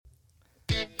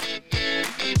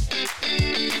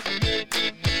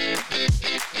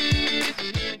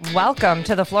Welcome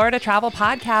to the Florida Travel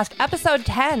Podcast, episode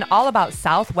 10, all about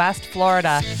Southwest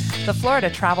Florida. The Florida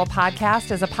Travel Podcast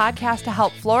is a podcast to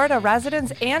help Florida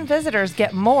residents and visitors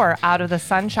get more out of the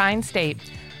Sunshine State.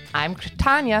 I'm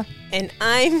Tanya. And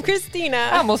I'm Christina.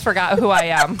 I almost forgot who I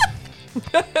am.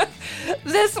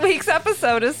 This week's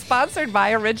episode is sponsored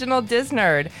by Original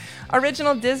Disnerd.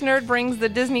 Original Disnerd brings the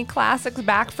Disney classics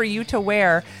back for you to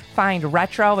wear. Find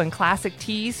retro and classic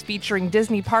tees featuring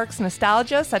Disney parks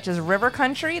nostalgia such as River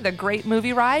Country, The Great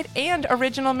Movie Ride, and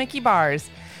original Mickey bars.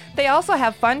 They also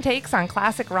have fun takes on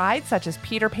classic rides such as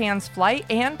Peter Pan's Flight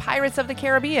and Pirates of the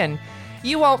Caribbean.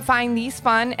 You won't find these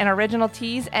fun and original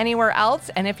tees anywhere else,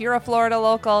 and if you're a Florida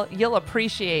local, you'll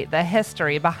appreciate the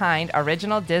history behind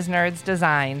Original Disnerd's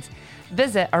designs.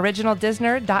 Visit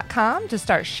originaldisnerd.com to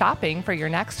start shopping for your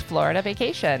next Florida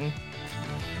vacation.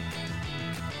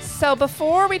 So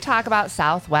before we talk about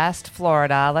Southwest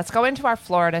Florida, let's go into our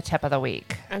Florida tip of the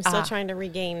week. I'm still trying to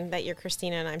regain that you're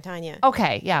Christina and I'm Tanya.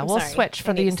 Okay, yeah, we'll switch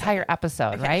for the entire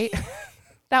episode, okay. Right?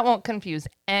 That won't confuse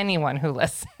anyone who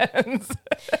listens.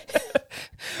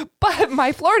 But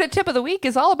my Florida tip of the week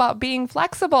is all about being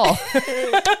flexible.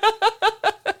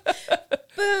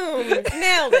 Boom,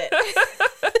 nailed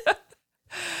it.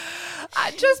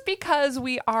 Just because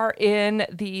we are in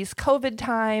these COVID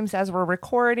times as we're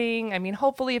recording. I mean,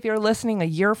 hopefully if you're listening a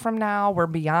year from now, we're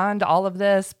beyond all of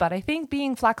this. But I think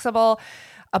being flexible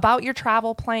about your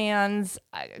travel plans,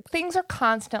 things are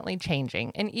constantly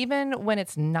changing. And even when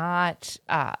it's not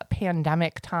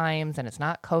pandemic times and it's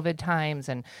not COVID times,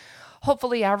 and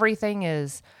hopefully everything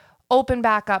is open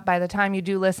back up by the time you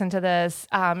do listen to this,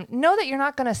 know that you're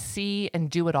not going to see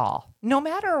and do it all, no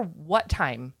matter what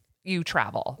time you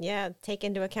travel. Yeah, take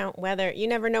into account weather. You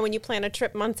never know when you plan a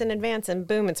trip months in advance and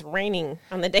boom, it's raining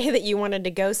on the day that you wanted to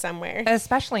go somewhere.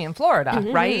 Especially in Florida,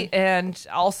 right? And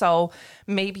also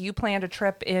maybe you planned a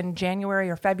trip in January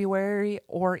or February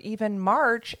or even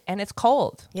March and it's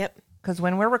cold. Yep. Because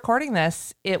when we're recording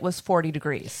this, it was 40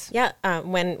 degrees. Yeah,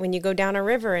 when you go down a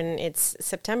river and it's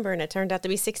September and it turned out to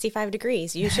be 65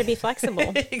 degrees, you should be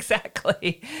flexible.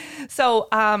 Exactly. So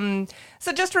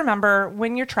just remember,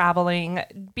 when you're traveling,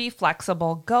 be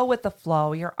flexible, go with the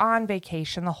flow. You're on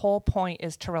vacation. The whole point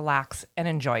is to relax and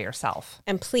enjoy yourself.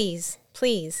 And please,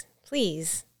 please,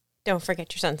 please, don't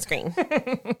forget your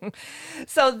sunscreen.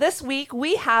 So this week,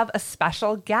 we have a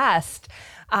special guest.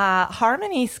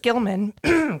 Harmony Skillman,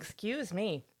 excuse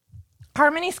me.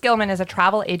 Harmony Skillman is a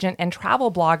travel agent and travel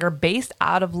blogger based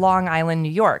out of Long Island,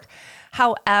 New York.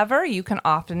 However, you can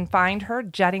often find her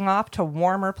jetting off to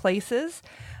warmer places.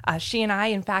 She and I,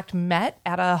 in fact, met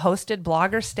at a hosted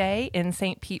blogger stay in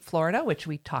St. Pete, Florida, which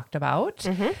we talked about.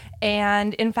 Mm-hmm.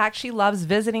 And in fact, she loves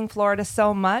visiting Florida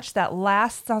so much that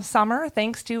last summer,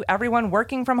 thanks to everyone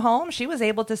working from home, she was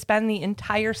able to spend the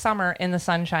entire summer in the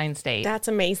Sunshine State. That's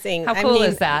amazing. How cool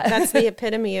is that? That's the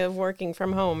epitome of working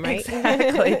from home, right?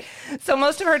 Exactly. So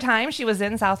most of her time, she was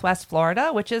in Southwest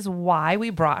Florida, which is why we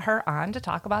brought her on to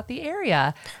talk about the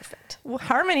area. Perfect.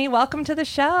 Harmony, welcome to the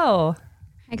show.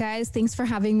 Hi guys, thanks for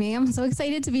having me. I'm so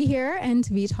excited to be here and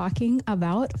to be talking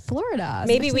about Florida.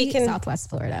 Maybe we can Southwest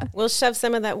Florida. We'll shove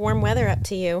some of that warm weather up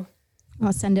to you.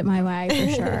 I'll send it my way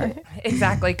for sure.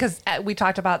 Exactly, because we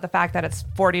talked about the fact that it's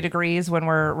 40 degrees when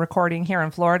we're recording here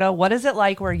in Florida. What is it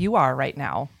like where you are right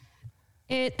now?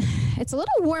 It's a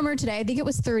little warmer today. I think it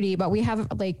was 30, but we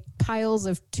have like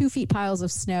 2 feet piles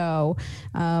of snow.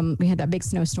 We had that big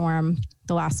snowstorm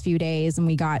the last few days and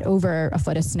we got over a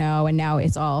foot of snow and now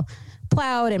it's all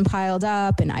plowed and piled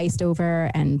up and iced over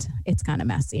and it's kind of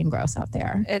messy and gross out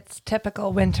there. It's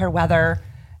typical winter weather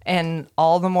and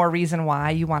all the more reason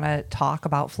why you want to talk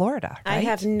about Florida, right? I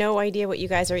have no idea what you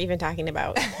guys are even talking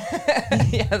about.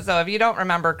 Yeah, so if you don't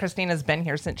remember, Christina's been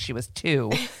here since she was 2.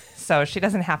 So she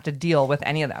doesn't have to deal with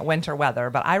any of that winter weather,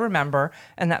 but I remember,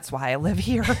 and that's why I live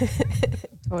here.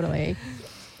 Totally.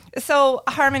 So,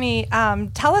 Harmony,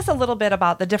 tell us a little bit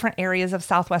about the different areas of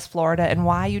Southwest Florida and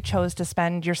why you chose to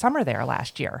spend your summer there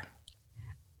last year.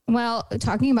 Well,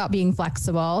 talking about being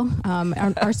flexible,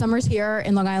 our summers here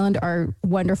in Long Island are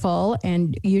wonderful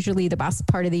and usually the best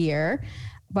part of the year.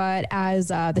 But as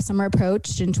the summer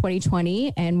approached in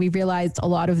 2020 and we realized a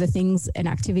lot of the things and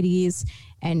activities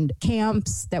and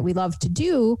camps that we love to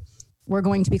do were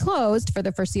going to be closed for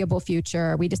the foreseeable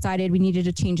future, we decided we needed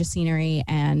a change of scenery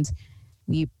and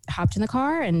we hopped in the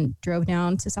car and drove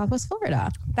down to Southwest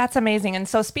Florida. That's amazing. And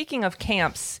so speaking of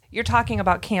camps, you're talking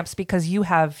about camps because you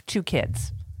have 2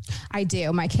 kids. I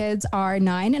do. My kids are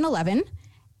 9 and 11.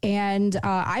 And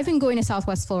I've been going to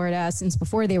Southwest Florida since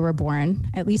before they were born,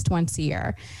 at least once a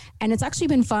year. And it's actually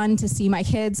been fun to see my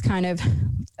kids kind of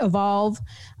evolve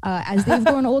as they've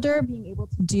grown older, being able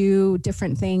to do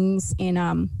different things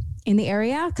in in the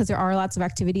area because there are lots of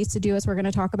activities to do, as we're going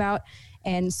to talk about.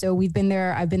 And so we've been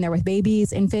there. I've been there with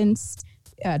babies, infants,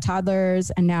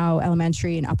 toddlers, and now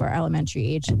elementary and upper elementary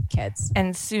age kids.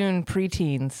 And soon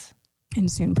preteens.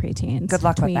 And soon preteens. Good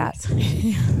luck with that.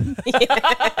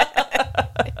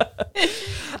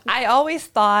 I always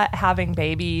thought having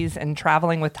babies and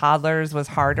traveling with toddlers was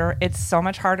harder. It's so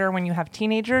much harder when you have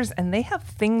teenagers and they have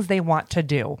things they want to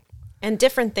do. And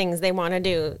different things they want to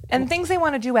do. And things they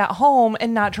want to do at home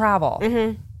and not travel.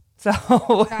 Mm-hmm.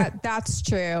 So that's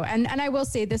true. And I will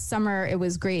say this summer it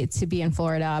was great to be in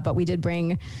Florida, but we did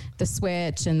bring the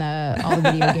Switch and all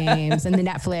the video games and the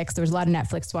Netflix. There was a lot of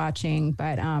Netflix watching,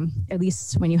 but at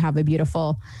least when you have a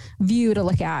beautiful view to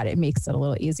look at, it makes it a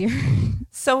little easier.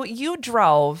 So you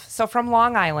drove, from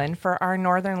Long Island, for our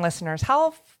northern listeners,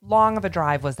 how long of a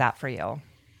drive was that for you?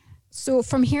 So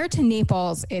from here to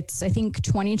Naples, it's, I think,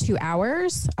 22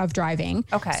 hours of driving.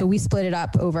 Okay. So we split it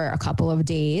up over a couple of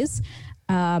days.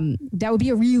 That would be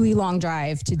a really long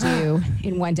drive to do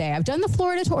in one day. I've done the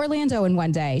Florida to Orlando in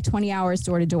one day, 20 hours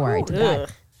door to door. I did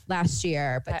that last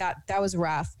year, but that was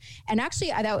rough. And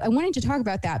actually, I wanted to talk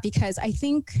about that because I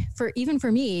think even for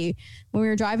me, when we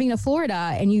were driving to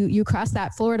Florida and you cross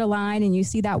that Florida line and you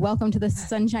see that welcome to the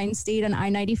Sunshine State on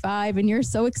I-95 and you're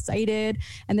so excited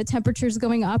and the temperature's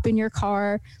going up in your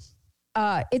car,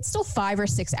 it's still 5 or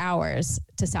 6 hours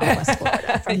to Southwest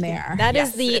Florida from there. That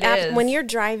is when you're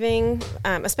driving,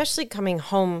 especially coming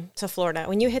home to Florida,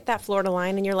 when you hit that Florida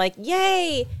line and you're like,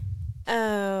 yay.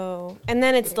 Oh, and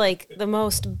then it's like the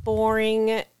most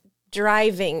boring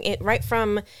driving it right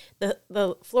from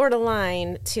the Florida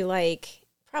line to like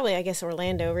probably, I guess,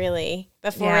 Orlando really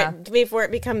before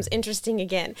it becomes interesting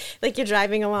again. Like you're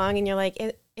driving along and you're like,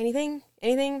 anything?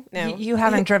 No, you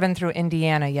haven't driven through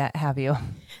Indiana yet, have you?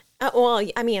 Well,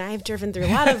 I mean, I've driven through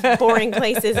a lot of boring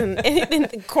places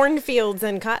and cornfields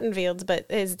and cotton fields, but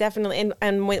it's definitely,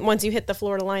 and once you hit the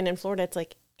Florida line in Florida, it's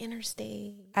like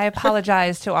interstate. I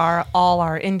apologize to all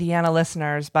our Indiana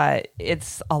listeners, but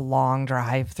it's a long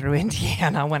drive through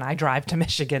Indiana when I drive to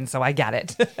Michigan, so I get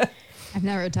it. I've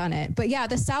never done it. But yeah,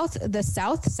 the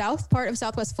south part of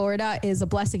Southwest Florida is a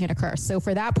blessing and a curse. So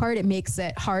for that part, it makes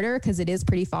it harder because it is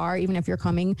pretty far, even if you're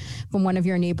coming from one of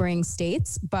your neighboring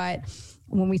states. But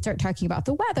when we start talking about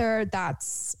the weather,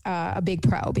 that's a big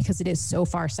pro because it is so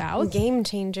far south. Game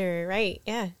changer, right?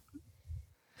 Yeah.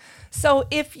 So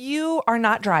if you are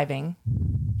not driving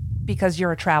because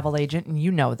you're a travel agent and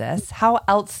you know this,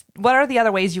 what are the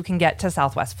other ways you can get to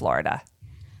Southwest Florida?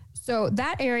 So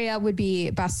that area would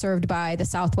be best served by the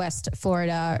Southwest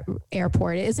Florida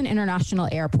Airport. It is an international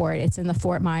airport. It's in the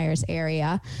Fort Myers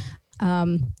area.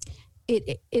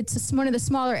 It's one of the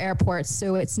smaller airports,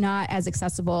 so it's not as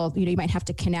accessible. You might have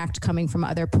to connect coming from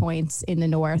other points in the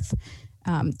north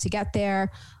to get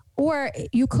there. Or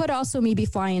you could also maybe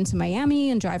fly into Miami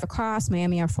and drive across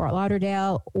Miami or Fort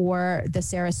Lauderdale or the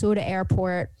Sarasota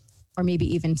Airport or maybe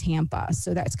even Tampa.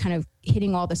 So that's kind of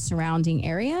hitting all the surrounding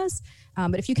areas.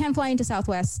 But if you can fly into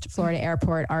Southwest Florida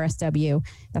Airport, RSW,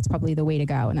 that's probably the way to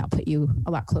go, and that'll put you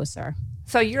a lot closer.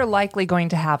 So you're likely going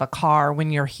to have a car when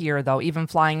you're here, though. Even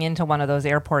flying into one of those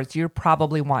airports, you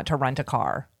probably want to rent a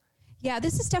car. Yeah,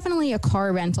 this is definitely a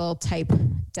car rental type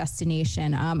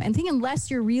destination. And I think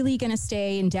unless you're really going to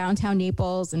stay in downtown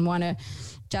Naples and want to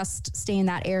just stay in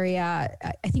that area,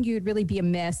 I think you would really be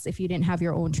amiss if you didn't have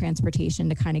your own transportation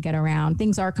to kind of get around.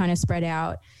 Things are kind of spread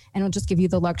out, and it'll just give you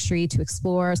the luxury to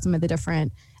explore some of the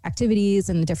different activities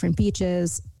and the different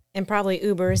beaches. And probably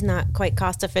Uber is not quite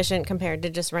cost efficient compared to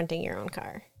just renting your own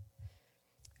car.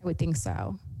 I would think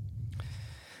so.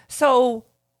 So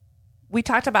we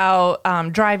talked about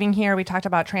driving here. We talked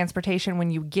about transportation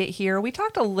when you get here. We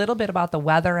talked a little bit about the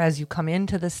weather as you come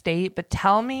into the state, but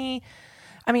tell me,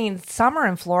 I mean, summer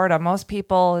in Florida, most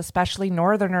people, especially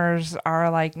northerners, are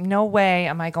like, no way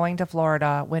am I going to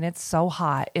Florida when it's so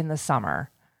hot in the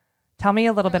summer. Tell me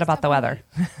a little bit about the weather.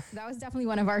 That was definitely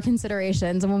one of our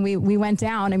considerations. And when we went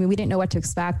down, I mean, we didn't know what to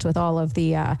expect with all of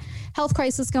the health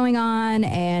crisis going on.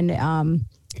 And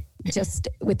just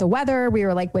with the weather, we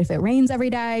were like, if it rains every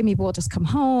day, maybe we'll just come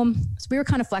home. So we were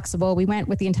kind of flexible. We went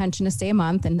with the intention to stay a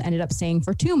month and ended up staying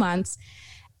for 2 months.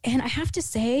 And I have to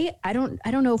say, I don't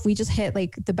know if we just hit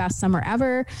like the best summer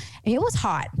ever. And it was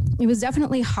hot. It was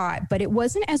definitely hot, but it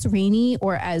wasn't as rainy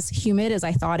or as humid as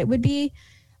I thought it would be.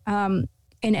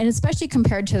 And especially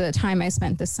compared to the time I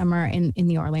spent this summer in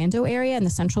the Orlando area, in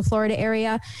the Central Florida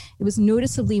area, it was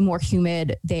noticeably more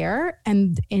humid there.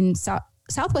 And in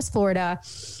Southwest Florida,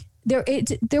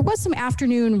 there was some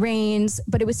afternoon rains,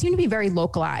 but it seemed to be very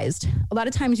localized. A lot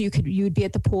of times you'd be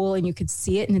at the pool and you could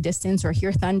see it in the distance or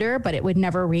hear thunder, but it would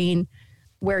never rain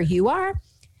where you are.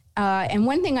 And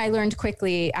one thing I learned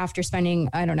quickly after spending,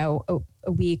 I don't know,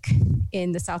 a week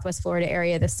in the Southwest Florida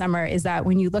area this summer is that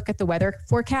when you look at the weather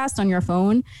forecast on your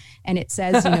phone and it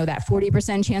says, that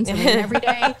 40% chance of rain every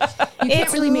day, you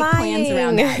can't really make plans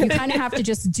around that. You kind of have to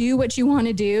just do what you want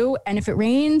to do. And if it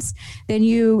rains, then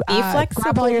you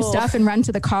grab all your stuff and run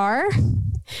to the car.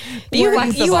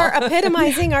 You are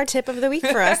epitomizing our tip of the week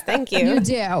for us. Thank you. You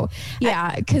do.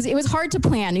 Yeah. Because it was hard to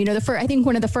plan. I think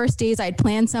one of the first days I'd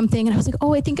planned something and I was like,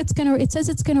 oh, I think it says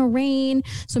it's going to rain.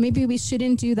 So maybe we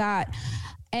shouldn't do that.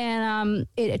 And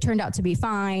it turned out to be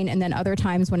fine. And then other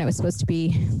times when it was supposed to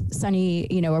be sunny,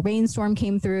 a rainstorm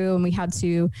came through and we had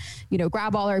to,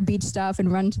 grab all our beach stuff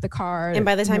and run to the car. And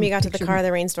by the time you got to the car,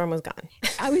 the rainstorm was gone.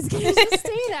 I was going to just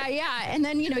say that. Yeah. And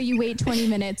then, you wait 20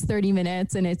 minutes, 30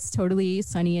 minutes, and it's totally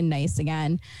sunny and nice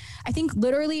again. I think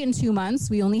literally in 2 months,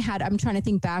 we only had, I'm trying to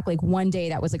think back, like one day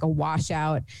that was like a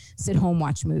washout, sit home,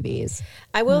 watch movies.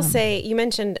 I will say, you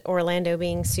mentioned Orlando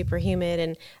being super humid,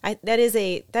 and that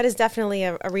is definitely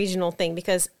a regional thing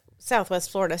because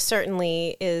Southwest Florida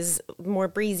certainly is more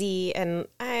breezy and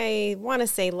I want to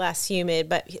say less humid,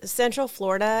 but Central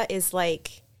Florida is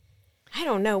like, I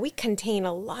don't know. We contain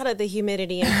a lot of the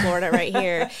humidity in Florida right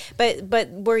here,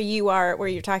 but where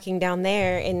you're talking down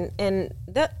there and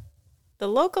the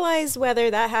localized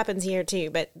weather, that happens here too,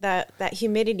 but that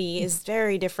humidity is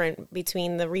very different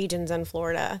between the regions in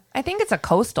Florida. I think it's a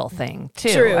coastal thing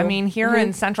too. True. I mean, here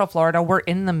in Central Florida, we're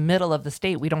in the middle of the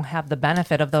state. We don't have the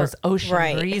benefit of those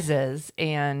ocean breezes.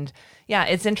 And yeah,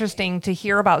 it's interesting to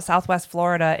hear about Southwest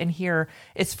Florida and hear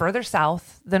it's further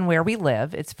south than where we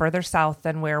live. It's further south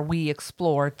than where we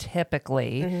explore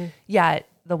typically. Yet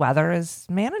the weather is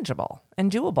manageable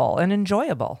and doable and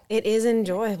enjoyable. It is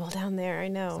enjoyable down there. I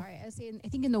know. Sorry, I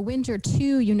think in the winter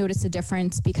too, you notice a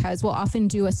difference because we'll often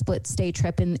do a split stay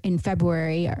trip in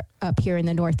February. Up here in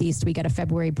the Northeast, we get a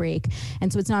February break.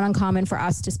 And so it's not uncommon for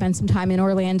us to spend some time in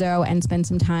Orlando and spend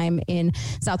some time in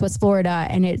Southwest Florida.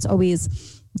 And it's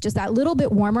always just that little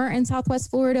bit warmer in Southwest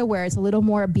Florida where it's a little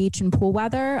more beach and pool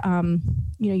weather.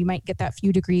 You might get that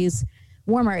few degrees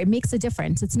warmer. It makes a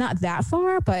difference. It's not that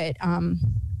far, but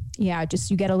just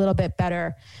you get a little bit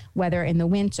better weather in the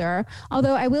winter.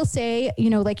 Although I will say,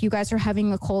 like you guys are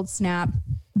having a cold snap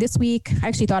this week. I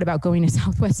actually thought about going to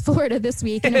Southwest Florida this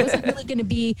week and it wasn't really going to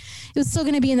be, it was still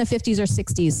going to be in the 50s or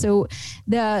 60s. So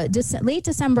the late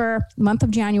December, month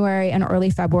of January and early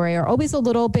February are always a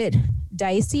little bit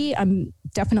dicey.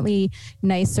 Definitely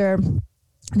nicer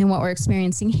than what we're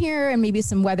experiencing here, and maybe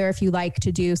some weather if you like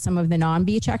to do some of the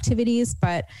non-beach activities.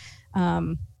 But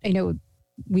I know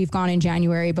we've gone in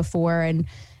January before and,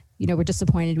 we're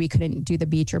disappointed we couldn't do the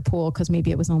beach or pool because maybe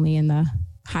it was only in the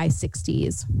high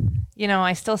 60s.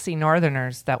 I still see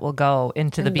northerners that will go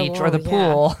into the beach or the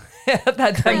pool at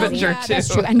that temperature too.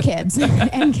 That's true. And kids.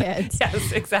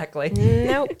 Yes, exactly.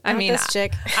 Nope. This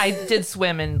chick. I did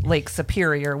swim in Lake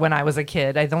Superior when I was a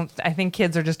kid. I think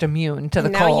kids are just immune to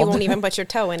the cold. Now you won't even put your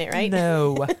toe in it, right?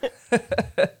 No.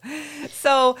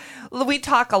 So we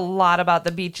talk a lot about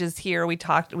the beaches here. We've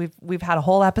had a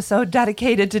whole episode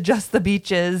dedicated to just the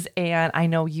beaches, and I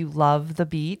know you love the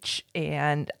beach,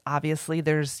 and obviously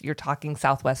you're talking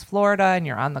Southwest Florida and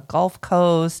you're on the Gulf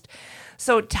Coast.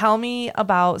 So tell me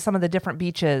about some of the different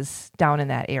beaches down in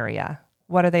that area.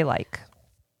 What are they like?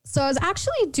 So I was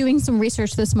actually doing some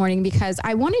research this morning because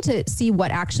I wanted to see what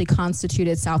actually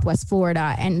constituted Southwest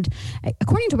Florida. And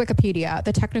according to Wikipedia,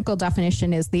 the technical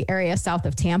definition is the area south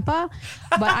of Tampa.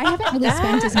 But I haven't really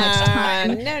spent as much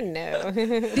time. No.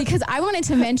 Because I wanted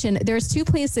to mention there's two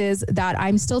places that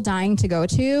I'm still dying to go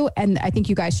to. And I think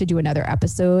you guys should do another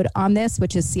episode on this,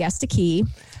 which is Siesta Key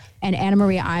and Anna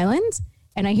Maria Island.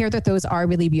 And I hear that those are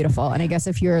really beautiful. And I guess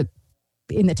if you're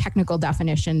in the technical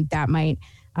definition, that might...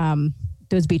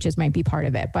 those beaches might be part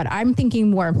of it, but I'm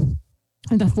thinking more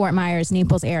the Fort Myers,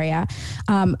 Naples area.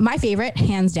 My favorite,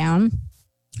 hands down,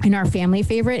 and our family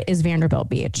favorite is Vanderbilt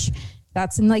Beach.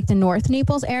 That's in like the North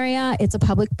Naples area. It's a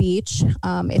public beach.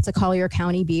 It's a Collier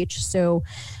County beach. So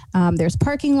there's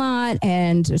parking lot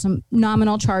and there's a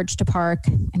nominal charge to park,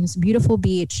 and it's a beautiful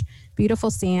beach, beautiful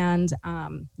sand,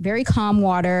 very calm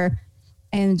water.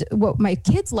 And what my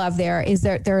kids love there is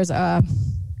that there's a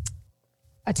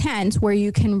tent where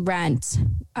you can rent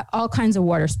all kinds of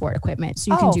water sport equipment.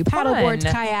 So you can do paddle boards,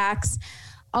 kayaks.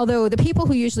 Although the people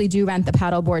who usually do rent the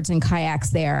paddle boards and kayaks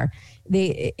there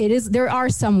are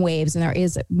some waves and there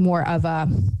is more of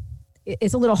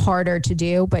it's a little harder to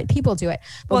do, but people do it.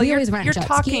 But we always rent jet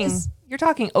skis. You're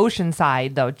talking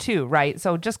oceanside though too, right?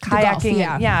 So just kayaking.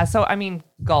 Gulf, yeah. So I mean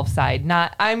Gulf side,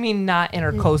 not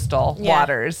intercoastal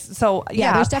waters. So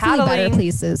there's definitely better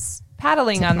places.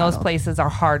 paddling on those throttle. places are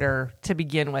harder to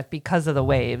begin with because of the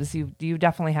waves. You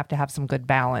definitely have to have some good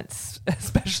balance,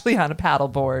 especially on a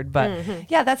paddleboard. But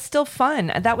yeah, that's still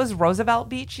fun. That was Roosevelt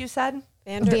Beach, you said?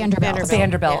 Vanderbilt.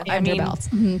 Vanderbilt. Yeah, I mean, Vanderbilt.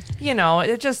 you know,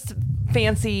 it just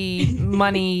fancy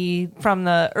money from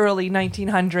the early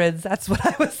 1900s. That's what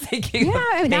I was thinking.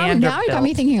 Yeah, now it got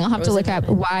me thinking. I'll have to look up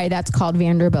why that's called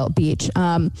Vanderbilt Beach.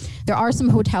 There are some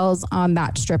hotels on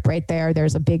that strip right there.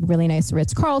 There's a big, really nice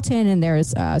Ritz-Carlton, and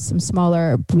there's some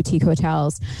smaller boutique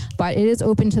hotels. But it is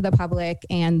open to the public,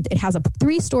 and it has a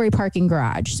 3-story parking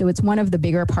garage. So it's one of the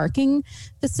bigger parking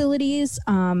facilities.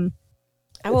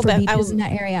 I will for bet beaches in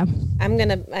that area. I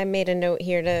made a note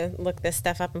here to look this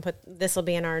stuff up and this will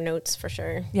be in our notes for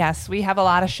sure. Yes, we have a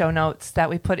lot of show notes that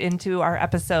we put into our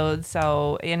episodes.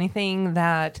 So anything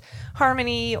that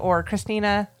Harmony or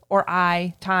Christina or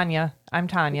I'm Tanya.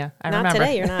 Not remember.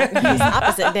 today, you're not. It's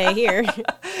opposite day here.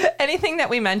 Anything that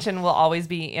we mention will always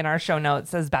be in our show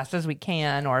notes as best as we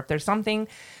can. Or if there's something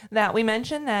that we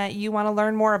mention that you want to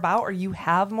learn more about or you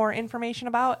have more information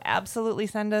about, absolutely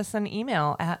send us an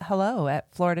email at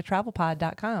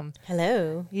hello@floridatravelpod.com.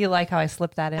 Hello. You like how I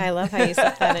slipped that in? I love how you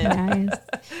slipped that in. Nice.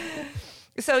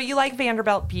 So you like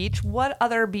Vanderbilt Beach. What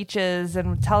other beaches?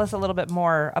 And tell us a little bit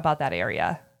more about that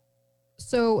area.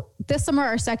 So this summer,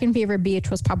 our second favorite beach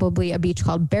was probably a beach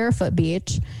called Barefoot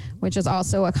Beach, which is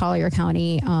also a Collier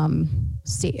County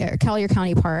Collier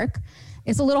County park.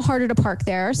 It's a little harder to park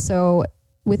there. So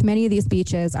with many of these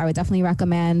beaches, I would definitely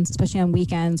recommend, especially on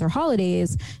weekends or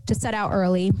holidays, to set out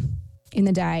early in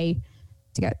the day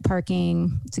to get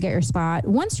parking, to get your spot.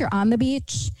 Once you're on the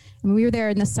beach, when we were there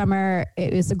in the summer,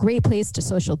 it was a great place to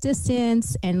social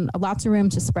distance and lots of room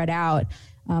to spread out.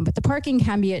 But the parking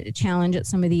can be a challenge at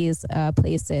some of these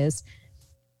places.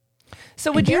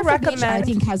 So would you recommend? Beach, I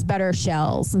think has better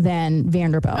shells than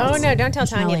Vanderbilt. Oh no! Don't tell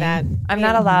Tanya that. I'm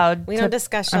not allowed. We don't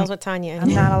discuss shells with Tanya.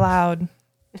 I'm not allowed.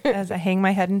 As I hang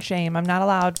my head in shame, I'm not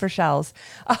allowed for shells.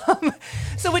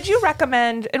 So would you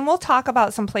recommend? And we'll talk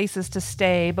about some places to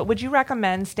stay. But would you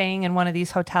recommend staying in one of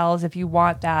these hotels if you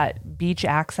want that beach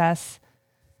access?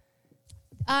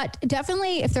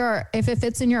 Definitely, if it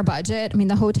fits in your budget. I mean,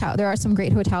 there are some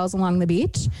great hotels along the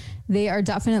beach. They are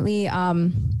definitely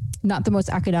not the most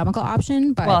economical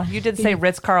option, but well, you did say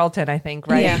Ritz-Carlton, I think,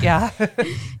 right? Yeah.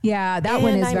 Yeah, that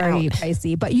one is very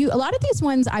pricey. But a lot of these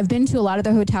ones, I've been to a lot of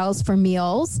the hotels for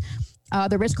meals.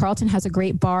 The Ritz-Carlton has a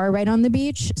great bar right on the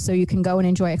beach, so you can go and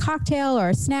enjoy a cocktail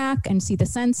or a snack and see the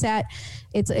sunset.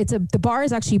 The bar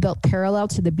is actually built parallel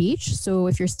to the beach, so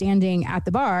if you're standing at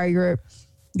the bar, you're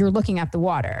looking at the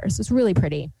water. So it's really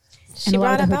pretty. She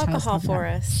brought up alcohol for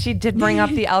us. She did bring up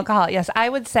the alcohol. Yes, I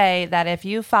would say that if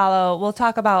you follow, we'll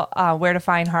talk about where to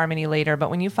find Harmony later, but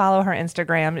when you follow her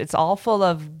Instagram, it's all full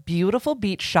of beautiful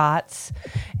beach shots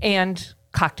and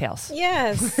cocktails.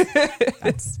 Yes.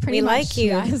 That's pretty We much, like you.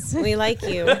 yes. We like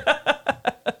you.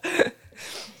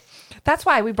 That's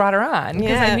why we brought her on, because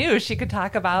Yeah. I knew she could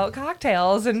talk about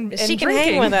cocktails and She can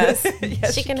drinking. hang with us.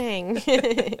 Yes, She can hang.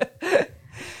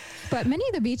 But many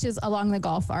of the beaches along the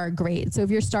Gulf are great. So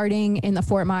if you're starting in the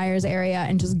Fort Myers area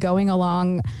and just going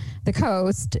along the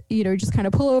coast, just kind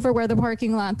of pull over where the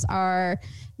parking lots are.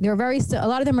 They're a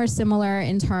lot of them are similar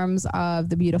in terms of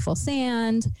the beautiful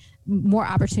sand, more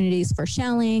opportunities for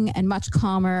shelling, and much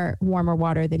calmer, warmer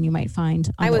water than you might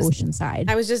find on the ocean side.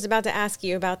 I was just about to ask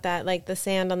you about that, like the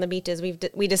sand on the beaches.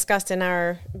 We discussed in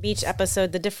our beach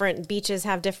episode, the different beaches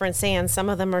have different sands. Some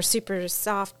of them are super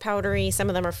soft, powdery. Some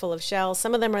of them are full of shells.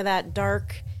 Some of them are that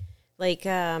dark, like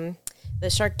the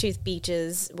Sharktooth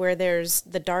beaches, where there's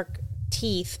the dark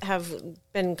teeth have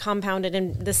been compounded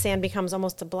and the sand becomes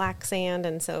almost a black sand.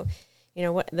 And so,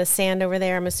 what the sand over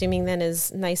there, I'm assuming then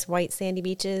is nice white sandy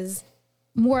beaches.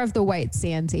 More of the white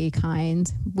sandy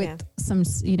kind with some,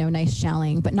 nice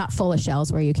shelling, but not full of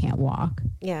shells where you can't walk.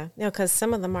 Yeah, no, because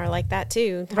some of them are like that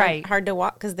too. Right. Hard to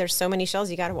walk because there's so many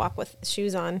shells. You got to walk with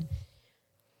shoes on.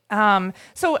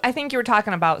 So I think you were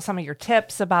talking about some of your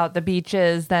tips about the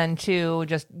beaches, then too,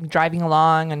 just driving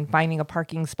along and finding a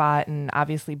parking spot and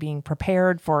obviously being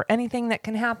prepared for anything that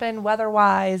can happen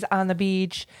weather-wise on the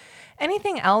beach.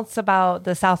 Anything else about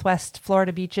the Southwest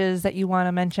Florida beaches that you want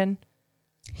to mention?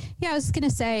 Yeah, I was going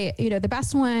to say, the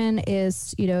best one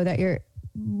is, that you're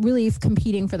really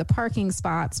competing for the parking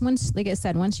spots. Like I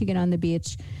said, once you get on the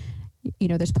beach,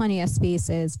 there's plenty of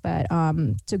spaces, but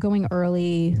so going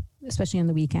early, especially on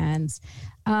the weekends,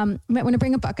 you might want to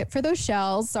bring a bucket for those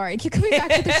shells. Sorry, I keep coming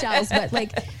back to the shells, but my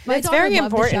it's daughter very loved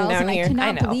important the shells, down and here. I cannot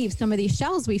I know. believe some of these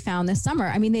shells we found this summer.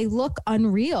 I mean, they look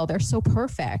unreal. They're so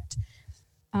perfect.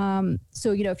 So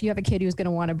if you have a kid who's going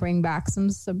to want to bring back some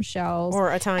shells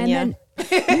Or a Tanya.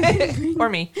 Or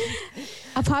me.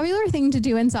 A popular thing to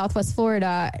do in Southwest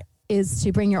Florida is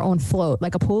to bring your own float,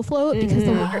 like a pool float, because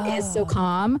the water is so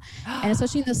calm. And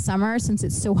especially in the summer, since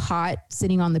it's so hot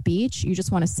sitting on the beach, you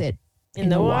just want to sit in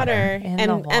the water.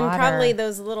 And water. probably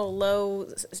those little low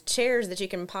chairs that you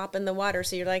can pop in the water.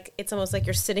 So you're like, it's almost like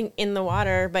you're sitting in the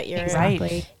water, but you're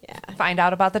Exactly. Yeah. Find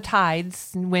out about the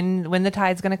tides, when the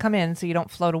tide's going to come in so you don't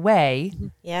float away.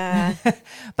 Yeah.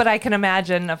 But I can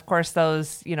imagine, of course,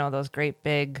 those great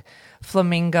big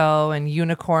flamingo and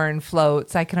unicorn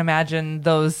floats. I can imagine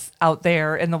those out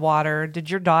there in the water. Did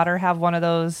your daughter have one of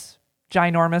those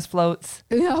ginormous floats?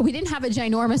 No, we didn't have a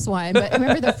ginormous one, but I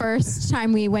remember the first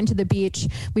time we went to the beach,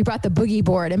 we brought the boogie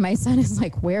board, and my son is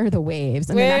like, "Where are the waves?"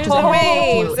 And Where's the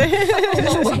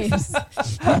waves?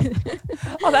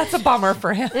 Oh, that's a bummer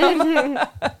for him.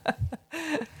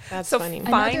 That's So funny.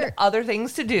 find other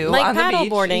things to do Like on the paddle beach.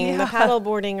 boarding, Yeah. the paddle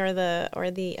boarding or the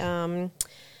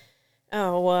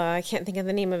I can't think of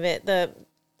the name of it.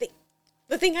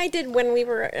 The thing I did when we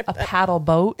were A paddle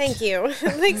boat. thank you.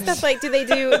 Like stuff like do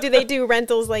they do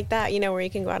rentals like that, where you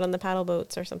can go out on the paddle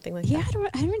boats or something like Yeah, that?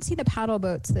 I didn't see the paddle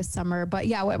boats this summer, but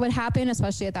yeah, what would happen,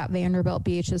 especially at that Vanderbilt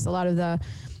beach, is a lot of the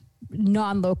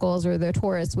non-locals or the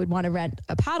tourists would want to rent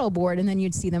a paddle board, and then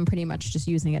you'd see them pretty much just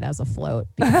using it as a float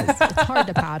because it's hard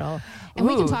to paddle. And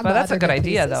we can talk about that's a other good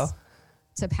idea, though. places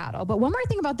to paddle. But one more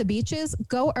thing about the beaches,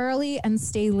 go early and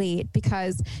stay late,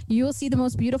 because you will see the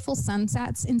most beautiful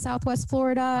sunsets in Southwest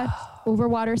Florida,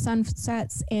 overwater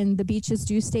sunsets, and the beaches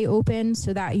do stay open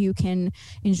so that you can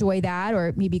enjoy that,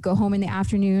 or maybe go home in the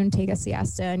afternoon, take a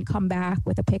siesta, and come back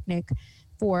with a picnic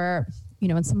for,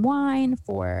 and some wine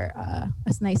for a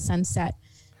nice sunset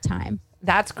time.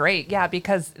 That's great. Yeah,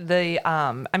 because we're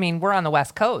on the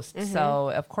West Coast, so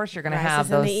of course you're going to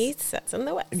have Rises in those. the east, sets in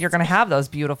the west. You're going to have those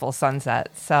beautiful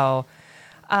sunsets. So,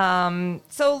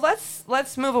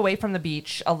 let's move away from the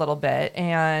beach a little bit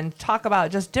and talk about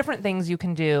just different things you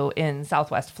can do in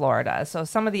Southwest Florida. So,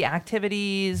 some of the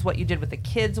activities, what you did with the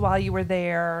kids while you were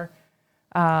there.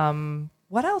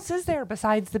 What else is there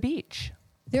besides the beach?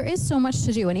 There is so much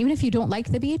to do. And even if you don't like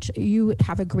the beach, you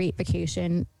have a great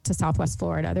vacation to Southwest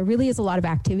Florida. There really is a lot of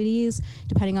activities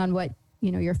depending on what,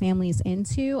 your family's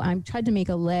into. I tried to make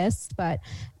a list, but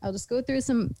I'll just go through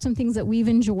some things that we've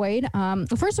enjoyed.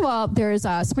 First of all, there's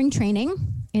spring training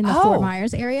in the Fort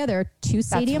Myers area. There are 2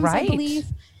 stadiums, right. I believe.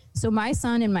 So my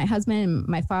son and my husband and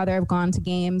my father have gone to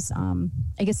games,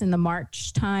 I guess in the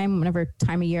March time, whenever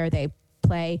time of year they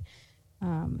play.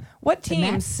 What The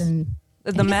Mets teams? and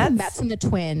The Mets? The Mets and the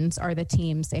Twins are the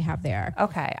teams they have there.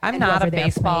 Okay, I'm And not a whoever they're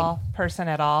baseball person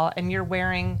at all, and you're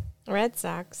wearing Red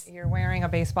Sox. a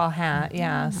baseball hat.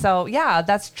 Yeah. So yeah,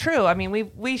 that's true. I mean,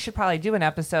 we should probably do an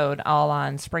episode all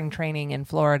on spring training in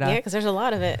Florida. Yeah, because there's a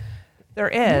lot of it. There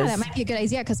is. Yeah, that might be a good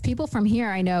idea, because people from here,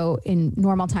 I know in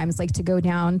normal times, like to go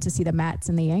down to see the Mets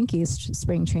and the Yankees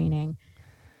spring training.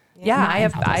 Yeah, Not I in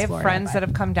have Southwest Florida, friends but- that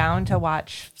have come down to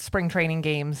watch spring training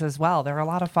games as well. They're a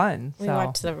lot of fun. We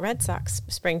watched the Red Sox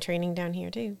spring training down here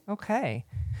too. Okay.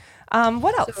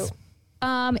 What else?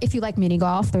 If you like mini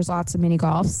golf, there's lots of mini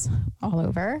golfs all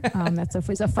over. That's a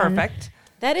fun. Perfect.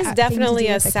 That is thing to definitely do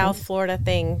a with the South kids. Florida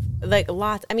thing. Like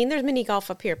lots. I mean, there's mini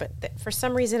golf up here, but for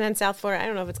some reason in South Florida, I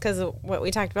don't know if it's because of what we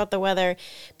talked about, the weather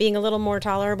being a little more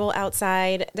tolerable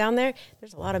outside down there.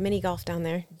 There's a lot of mini golf down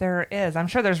there. There is. I'm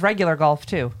sure there's regular golf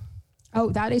too. Oh,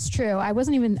 that is true. I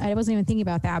wasn't even thinking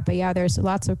about that, but yeah, there's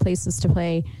lots of places to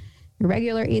play your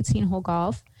regular 18-hole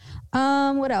golf.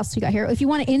 What else we got here? If you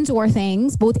want indoor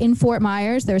things, both in Fort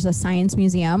Myers, there's a science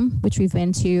museum, which we've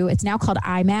been to. It's now called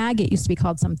IMAG. It used to be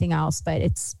called something else, but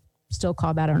it's still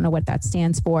called that. I don't know what that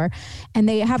stands for. And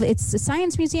it's a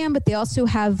science museum, but they also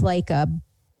have like an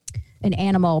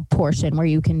animal portion where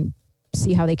you can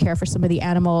see how they care for some of the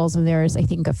animals. And there's, I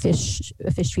think, a fish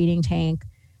feeding tank.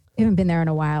 I haven't been there in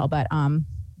a while, but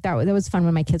that was fun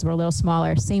when my kids were a little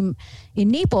smaller. Same in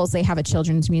Naples, they have a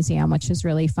children's museum, which is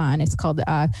really fun. It's called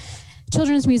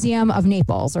Children's Museum of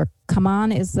Naples, or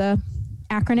CMON is the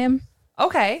acronym.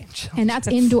 Okay. And that's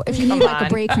indoor. If you need like a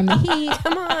break from the heat,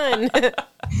 Come on.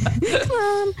 come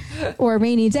on, or a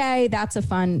rainy day, that's a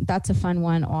fun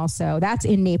one also. That's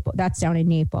in Naples. That's down in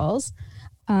Naples.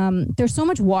 There's so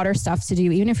much water stuff to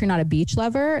do, even if you're not a beach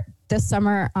lover. This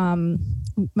summer,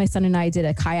 my son and I did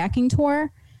a kayaking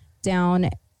tour down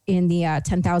in the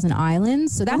 10,000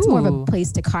 Islands. So that's more of a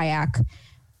place to kayak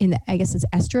in I guess it's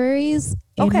estuaries.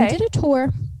 And we did a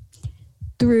tour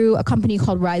through a company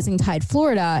called Rising Tide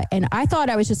Florida. And I thought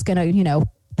I was just going to,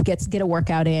 get a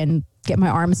workout in, get my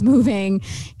arms moving,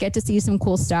 get to see some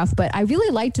cool stuff. But I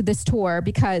really liked this tour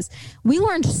because we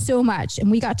learned so much,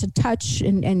 and we got to touch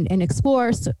and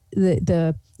explore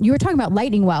you were talking about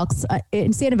lightning whelks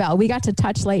in Sanibel. We got to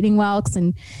touch lightning whelks,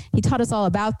 and he taught us all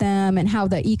about them and how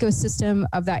the ecosystem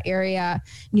of that area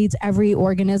needs every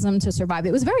organism to survive.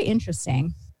 It was very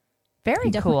interesting. Very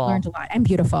definitely cool. Learned a lot, and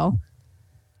beautiful.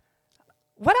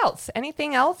 What else?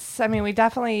 Anything else? I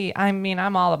mean,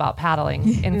 I'm all about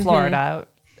paddling in Florida.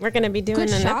 We're going to be doing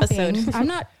Good an shopping. episode. I'm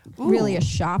not really a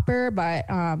shopper, but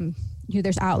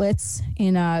there's outlets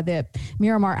in the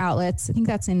Miramar outlets. I think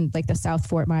that's in like the South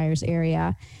Fort Myers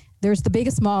area. There's the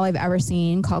biggest mall I've ever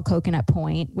seen called Coconut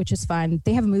Point, which is fun.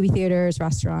 They have movie theaters,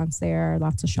 restaurants there,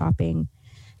 lots of shopping.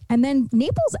 And then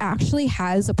Naples actually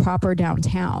has a proper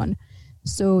downtown.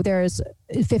 So there's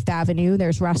Fifth Avenue,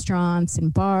 there's restaurants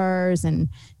and bars, and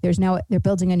they're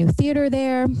building a new theater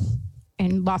there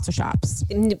and lots of shops.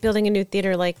 Building a new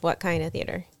theater, like what kind of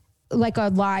theater? Like a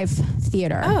live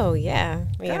theater. Oh, yeah.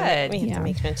 We have Good. to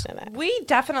make mention of that. We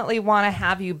definitely want to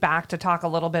have you back to talk a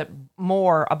little bit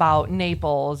more about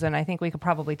Naples, and I think we could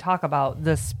probably talk about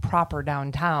this proper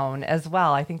downtown as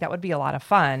well. I think that would be a lot of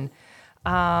fun.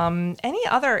 Any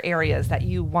other areas that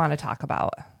you want to talk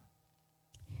about?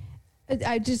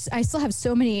 I still have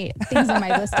so many things on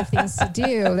my list of things to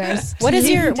do. What is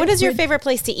your favorite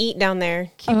place to eat down there?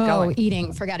 Keep going.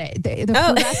 Eating, forget it. The food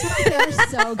restaurants there are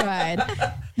so good.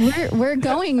 We're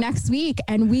going next week,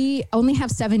 and we only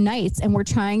have 7 nights, and we're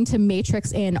trying to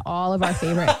matrix in all of our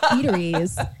favorite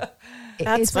eateries.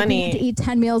 That's funny. Like we need to eat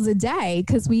 10 meals a day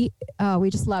because we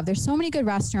just love. There's so many good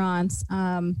restaurants.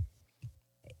 I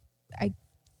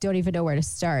don't even know where to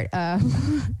start.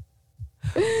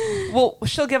 Well,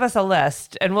 she'll give us a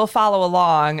list, and we'll follow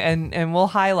along, and we'll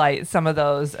highlight some of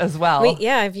those as well.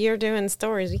 If you're doing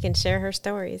stories, we can share her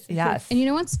stories. Yes. And you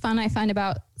know what's fun I find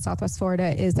about Southwest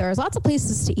Florida is there's lots of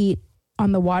places to eat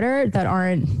on the water that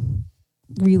aren't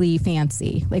really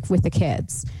fancy, like with the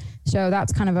kids. So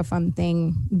that's kind of a fun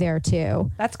thing there too.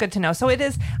 That's good to know. So it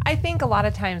is, I think a lot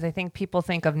of times, people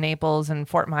think of Naples and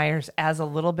Fort Myers as a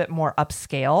little bit more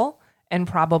upscale and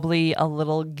probably a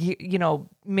little,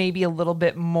 maybe a little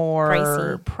bit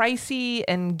more pricey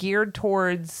and geared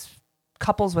towards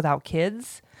couples without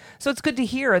kids. So it's good to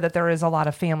hear that there is a lot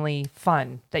of family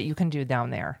fun that you can do down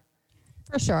there.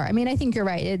 For sure. I mean, I think you're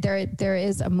right. There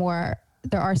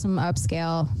are some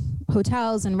upscale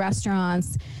hotels and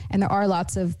restaurants, and there are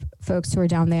lots of folks who are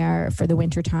down there for the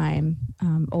winter time,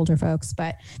 older folks,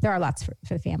 but there are lots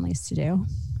for families to do.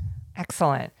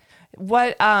 Excellent.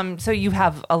 What? So you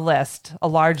have a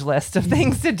large list of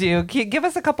things to do. Give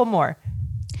us a couple more.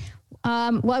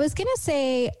 Well, I was going to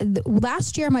say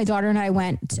last year, my daughter and I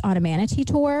went on a manatee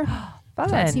tour. Fun.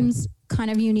 So that seems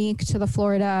kind of unique to the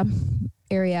Florida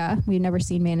area. We've never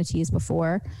seen manatees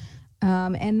before.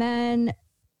 And then,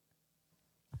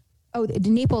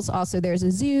 Naples also, there's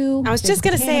a zoo. I was just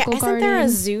going to say, isn't there a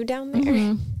zoo down there?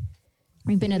 Mm-hmm.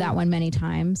 We've been to that one many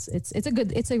times.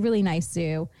 It's a really nice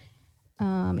zoo.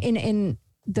 In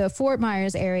the Fort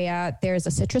Myers area, there's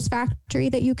a citrus factory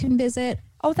that you can visit.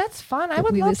 Oh, that's fun. I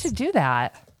would love to do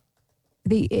that.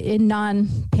 In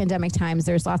non-pandemic times,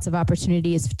 there's lots of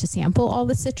opportunities to sample all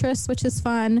the citrus, which is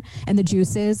fun. And the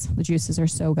juices are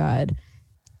so good.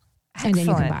 Excellent. And then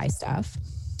you can buy stuff.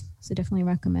 So definitely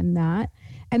recommend that.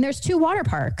 And there's 2 water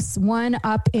parks, one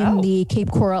up in the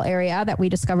Cape Coral area that we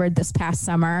discovered this past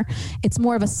summer. It's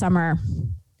more of a summer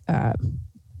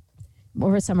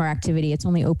activity. It's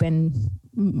only open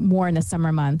more in the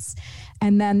summer months.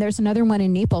 And then there's another one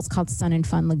in Naples called Sun and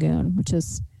Fun Lagoon, which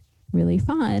is really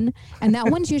fun. And that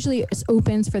one's usually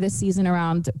opens for this season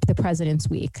around the President's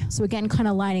Week. So again, kind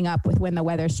of lining up with when the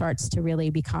weather starts to really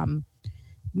become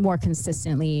more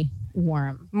consistently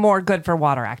warm. More good for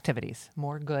water activities.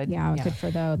 More good. Yeah. Good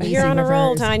for the lazy You're on a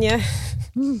roll, rivers. Tanya.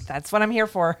 That's what I'm here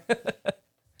for.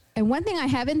 And one thing I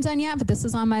haven't done yet, but this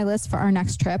is on my list for our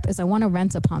next trip, is I want to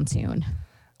rent a pontoon.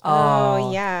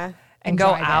 Oh yeah. And go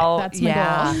drive it. out. That's my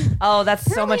goal. Oh, that's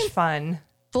so Apparently much fun.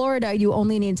 Florida, you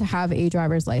only need to have a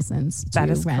driver's license to That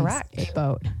is rent correct. a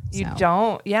boat. You So.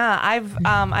 don't. Yeah,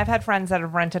 I've had friends that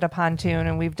have rented a pontoon,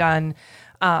 and we've done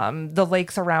the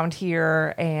lakes around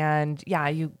here. And yeah,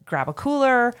 you grab a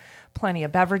cooler, plenty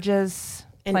of beverages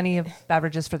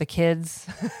for the kids.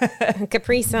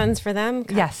 Capri Suns for them.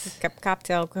 Yes.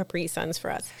 Cocktail Capri Suns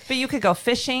for us. But you could go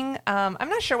fishing. I'm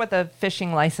not sure what the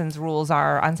fishing license rules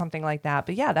are on something like that.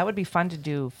 But yeah, that would be fun to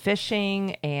do,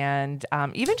 fishing and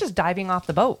even just diving off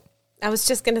the boat. I was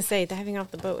just going to say, diving off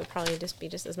the boat would probably just be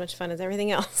just as much fun as everything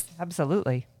else.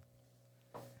 Absolutely.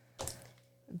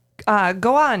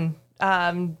 Go on.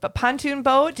 But pontoon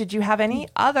boat, did you have any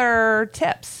other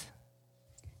tips?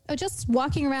 Oh, just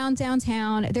walking around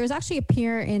downtown. There's actually a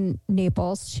pier in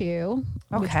Naples too.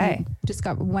 Okay. Which we just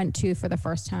went to for the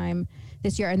first time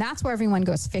this year. And that's where everyone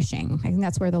goes fishing. I think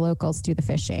that's where the locals do the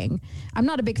fishing. I'm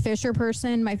not a big fisher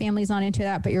person. My family's not into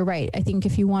that, but you're right. I think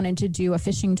if you wanted to do a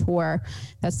fishing tour,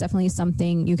 that's definitely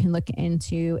something you can look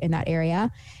into in that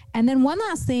area. And then one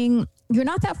last thing, you're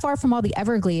not that far from all the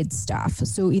Everglades stuff.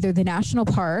 So either the national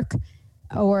park,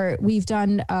 or we've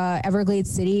done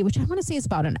Everglades City, which I want to say is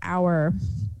about an hour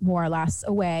more or less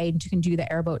away. You can do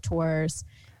the airboat tours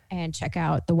and check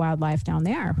out the wildlife down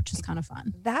there, which is kind of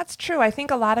fun. That's true. I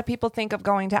think a lot of people think of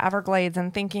going to Everglades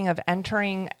and thinking of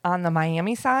entering on the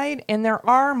Miami side. And there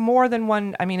are more than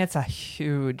one. I mean, it's a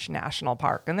huge national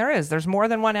park. And there's more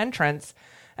than one entrance.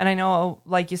 And I know,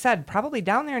 like you said, probably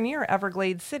down there near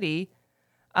Everglades City,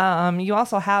 you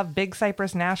also have Big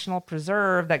Cypress National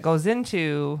Preserve that goes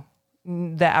into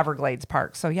the Everglades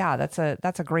Park. So yeah, that's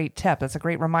a great tip. That's a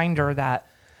great reminder that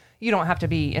you don't have to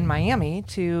be in Miami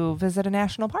to visit a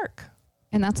national park.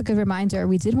 And that's a good reminder.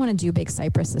 We did want to do Big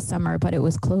Cypress this summer, but it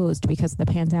was closed because of the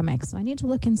pandemic. So I need to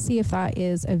look and see if that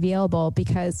is available,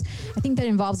 because I think that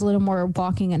involves a little more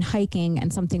walking and hiking,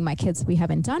 and something my kids, we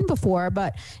haven't done before.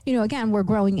 But, again, we're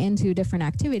growing into different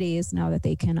activities now that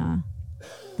they can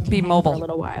be mobile for a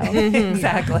little while.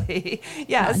 Exactly.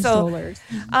 Yeah. So,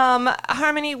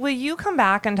 Harmony, will you come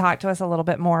back and talk to us a little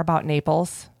bit more about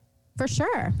Naples? For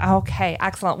sure. Okay,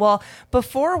 excellent. Well,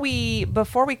 before we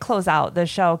close out the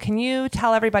show, can you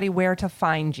tell everybody where to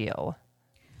find you?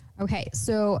 Okay,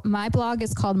 so my blog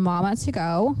is called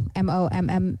Mommatogo,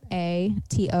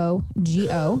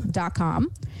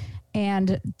 MOMMATOGO.com.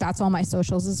 And that's all my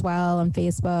socials as well, on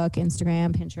Facebook,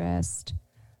 Instagram, Pinterest.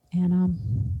 And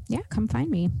come find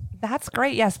me. That's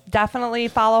great. Yes, definitely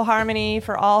follow Harmony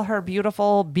for all her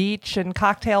beautiful beach and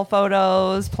cocktail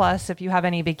photos. Plus, if you have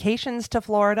any vacations to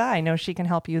Florida, I know she can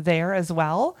help you there as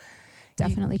well.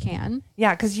 Definitely can.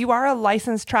 Yeah, because you are a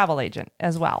licensed travel agent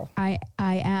as well. I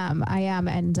am.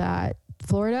 And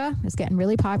Florida is getting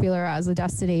really popular as a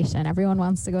destination. Everyone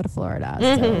wants to go to Florida.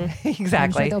 Mm-hmm. So exactly.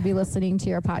 I'm sure they'll be listening to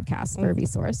your podcast for a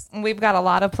resource. We've got a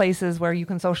lot of places where you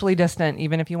can socially distant,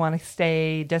 even if you want to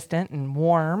stay distant and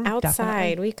warm. Outside.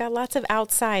 Definitely. We've got lots of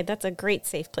outside. That's a great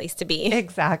safe place to be.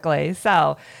 Exactly.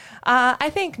 So I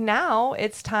think now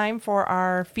it's time for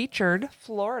our featured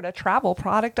Florida travel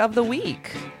product of the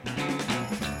week.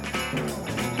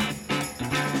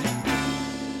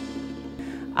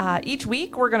 Each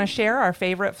week, we're going to share our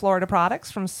favorite Florida products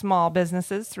from small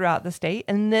businesses throughout the state.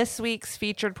 And this week's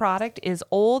featured product is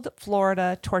Old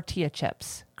Florida tortilla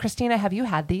chips. Christina, have you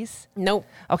had these? Nope.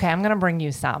 Okay, I'm going to bring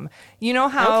you some. You know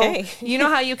how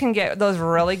you can get those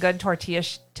really good tortilla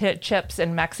chips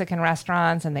in Mexican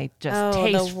restaurants, and they just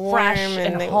taste fresh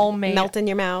and homemade. Melt in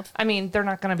your mouth. I mean, they're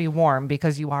not going to be warm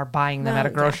because you are buying them at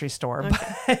a grocery store.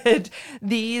 Okay. But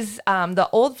these, the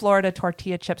Old Florida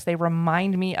tortilla chips, they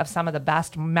remind me of some of the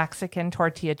best Mexican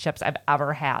tortilla chips I've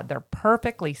ever had. They're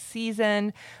perfectly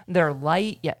seasoned. They're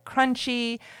light yet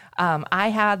crunchy. I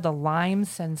had the lime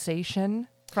sensation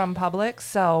from Publix.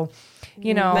 So,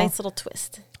 nice little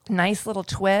twist.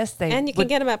 And you can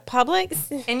get them at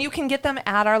Publix. And you can get them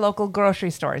at our local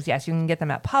grocery stores. Yes, you can get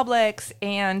them at Publix.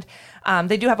 And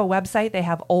they do have a website. They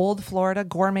have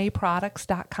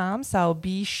oldfloridagourmetproducts.com. So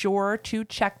be sure to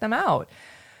check them out.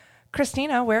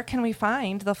 Christina, where can we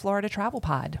find the Florida Travel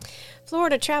Pod?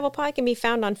 Florida Travel Pod can be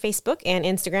found on Facebook and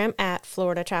Instagram at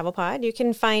Florida Travel Pod. You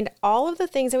can find all of the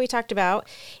things that we talked about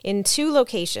in 2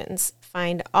 locations.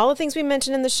 Find all the things we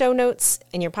mentioned in the show notes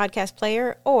in your podcast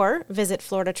player, or visit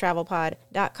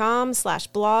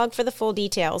floridatravelpod.com/blog for the full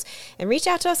details. And reach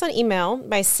out to us on email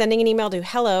by sending an email to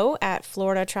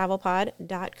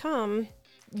hello@floridatravelpod.com.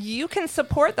 You can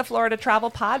support the Florida Travel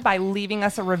Pod by leaving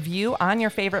us a review on your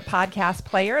favorite podcast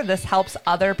player. This helps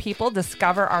other people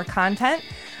discover our content.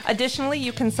 Additionally,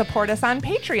 you can support us on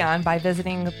Patreon by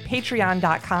visiting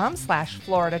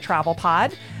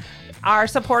patreon.com/floridatravelpod. Our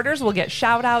supporters will get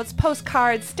shout outs,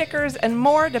 postcards, stickers, and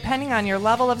more depending on your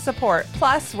level of support.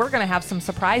 Plus, we're going to have some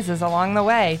surprises along the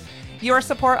way. Your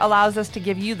support allows us to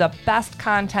give you the best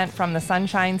content from the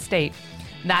Sunshine State.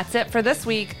 That's it for this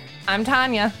week. I'm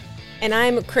Tanya. And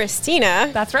I'm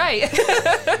Christina. That's right.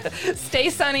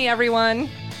 Stay sunny, everyone.